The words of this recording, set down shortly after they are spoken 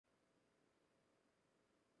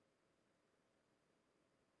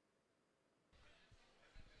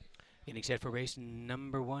Getting set for race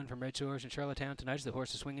number 1 from Redshores in Charlottetown tonight as the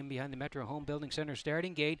horse is swinging behind the Metro Home Building Center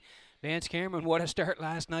starting gate. Vance Cameron, what a start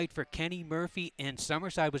last night for Kenny Murphy in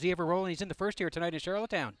Summerside. Was he ever rolling? He's in the first here tonight in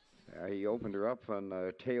Charlottetown. He opened her up on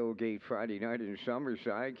the tailgate Friday night in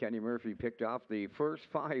Summerside. Kenny Murphy picked off the first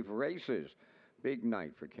 5 races. Big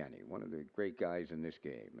night for Kenny, one of the great guys in this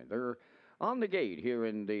game. And they're on the gate here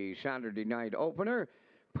in the Saturday night opener.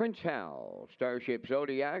 Prince Hal, Starship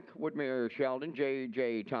Zodiac, Woodmere Sheldon,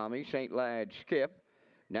 J.J. Tommy, St. Lad Skip,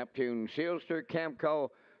 Neptune Sealster, Camco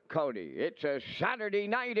Cody. It's a Saturday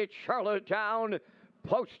night at Charlottetown,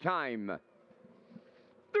 post time.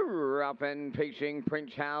 Up and pacing,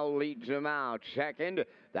 Prince Hal leads them out. Second,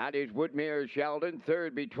 that is Woodmere Sheldon.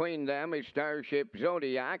 Third between them is Starship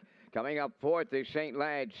Zodiac. Coming up fourth is St.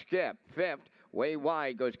 Lad Skip. Fifth, way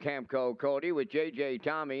wide goes Camco Cody with J.J.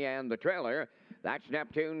 Tommy and the trailer. That's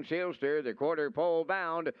Neptune Sealster, the quarter pole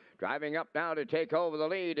bound. Driving up now to take over the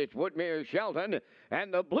lead. It's Woodmere Sheldon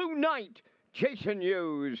and the Blue Knight, Jason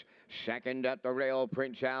Hughes. Second at the rail,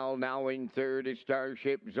 Prince Hal. Now in third is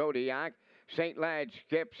Starship Zodiac. St. Lad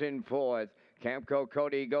Skips in fourth. Camco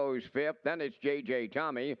Cody goes fifth. Then it's J.J.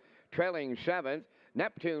 Tommy. Trailing seventh,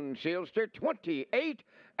 Neptune Sealster, 28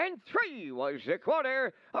 and 3 was the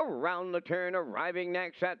quarter. Around the turn, arriving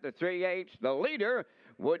next at the 3/8, the leader,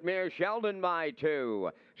 Woodmere Sheldon by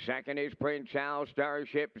 2. Second is Prince Hal.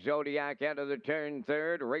 Starship Zodiac out of the turn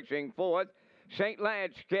third. Racing fourth, St.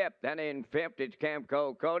 Lad Skip. Then in fifth, it's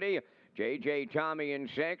Camco Cody. J.J. Tommy in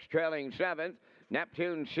sixth. Trailing seventh,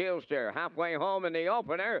 Neptune Sealster. Halfway home in the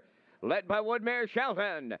opener, led by Woodmere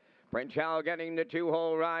Sheldon. Prince Hal getting the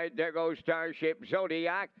 2-hole ride. There goes Starship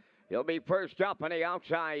Zodiac. He'll be first up on the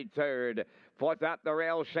outside third. Fourth at the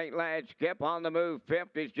rail, St. Lad Skip. On the move,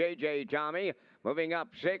 fifth is J.J. Tommy. Moving up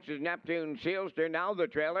sixth is Neptune Sealster. Now the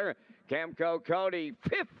trailer, Camco Cody.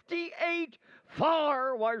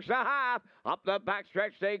 58-4 was the half. Up the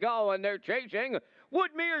backstretch they go, and they're chasing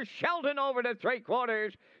Woodmere Sheldon over to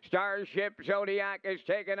 3/4. Starship Zodiac is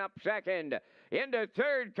taken up second. Into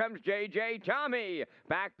third comes J.J. Tommy.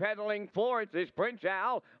 Backpedaling fourth is Prince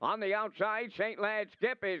Hal. On the outside, St. Lad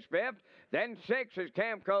Skip is fifth. Then sixth is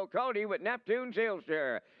Camco Cody with Neptune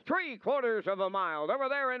Sealster. 3/4 of a mile. They were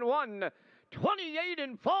there in 1:28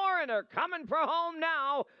 and 4, and they're coming for home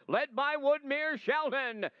now, led by Woodmere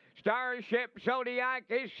Sheldon. Starship Zodiac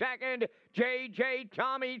is second. J.J.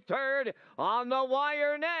 Tommy third. On the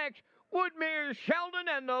wire next, Woodmere Sheldon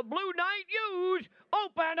and the Blue Knight Hughes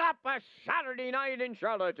open up a Saturday night in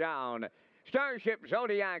Charlottetown. Starship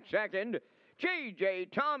Zodiac second. J.J.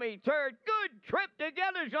 Tommy third. Good trip to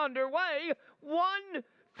get us underway.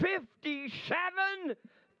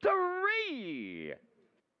 1:57.3.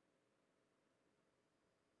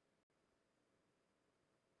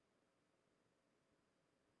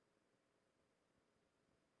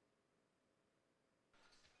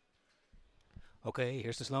 Okay,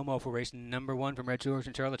 here's the slow-mo for race number 1 from Redshores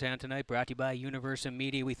in Charlottetown tonight, brought to you by Universal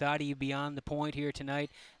Media. We thought he'd be on the point here tonight,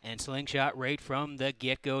 and slingshot right from the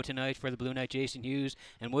get-go tonight for the Blue Knight Jason Hughes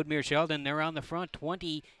and Woodmere Sheldon. They're on the front,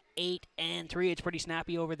 28 and 3. It's pretty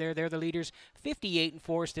snappy over there. They're the leaders. 58 and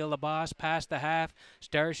 4, still the boss, past the half.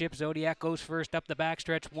 Starship Zodiac goes first up the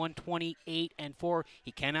backstretch, 128 and 4.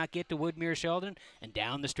 He cannot get to Woodmere Sheldon, and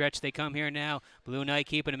down the stretch they come here now. Blue Knight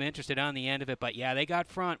keeping him interested on the end of it, but yeah, they got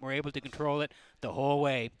front. We're able to control it the whole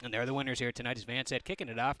way, and they're the winners here tonight, as Vance said, kicking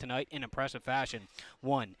it off tonight in impressive fashion.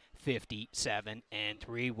 1:57 and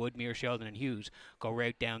 3. Woodmere Sheldon and Hughes go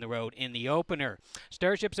right down the road in the opener.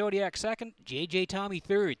 Starship Zodiac second, J.J. Tommy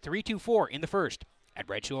third, 3-2-4 in the first at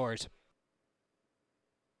Red Shores.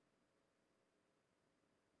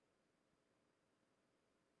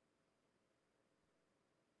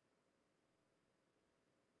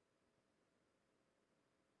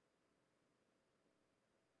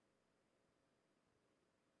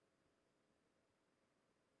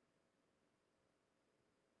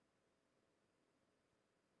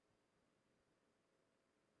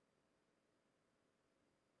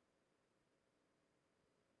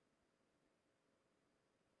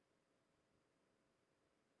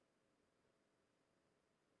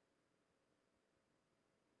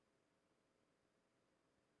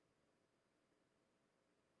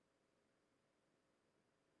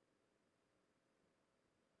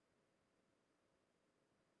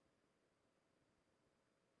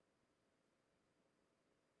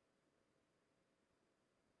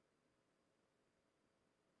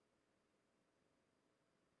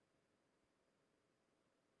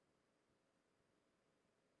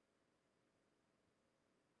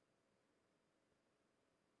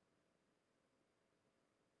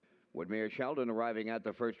 Woodmere Sheldon arriving at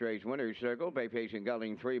the first race winner's circle. Bay Pacing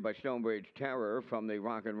Gelding 3 by Stonebridge Terror from the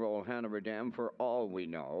Rock and Roll Hanover Dam for all we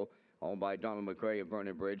know. Owned by Donald McRae of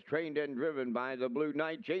Vernon Bridge. Trained and driven by the Blue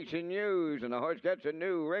Knight Jason Hughes. And the horse gets a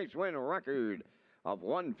new race win record of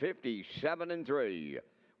 157-3.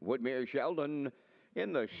 Woodmere Sheldon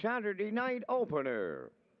in the Saturday night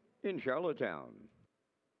opener in Charlottetown.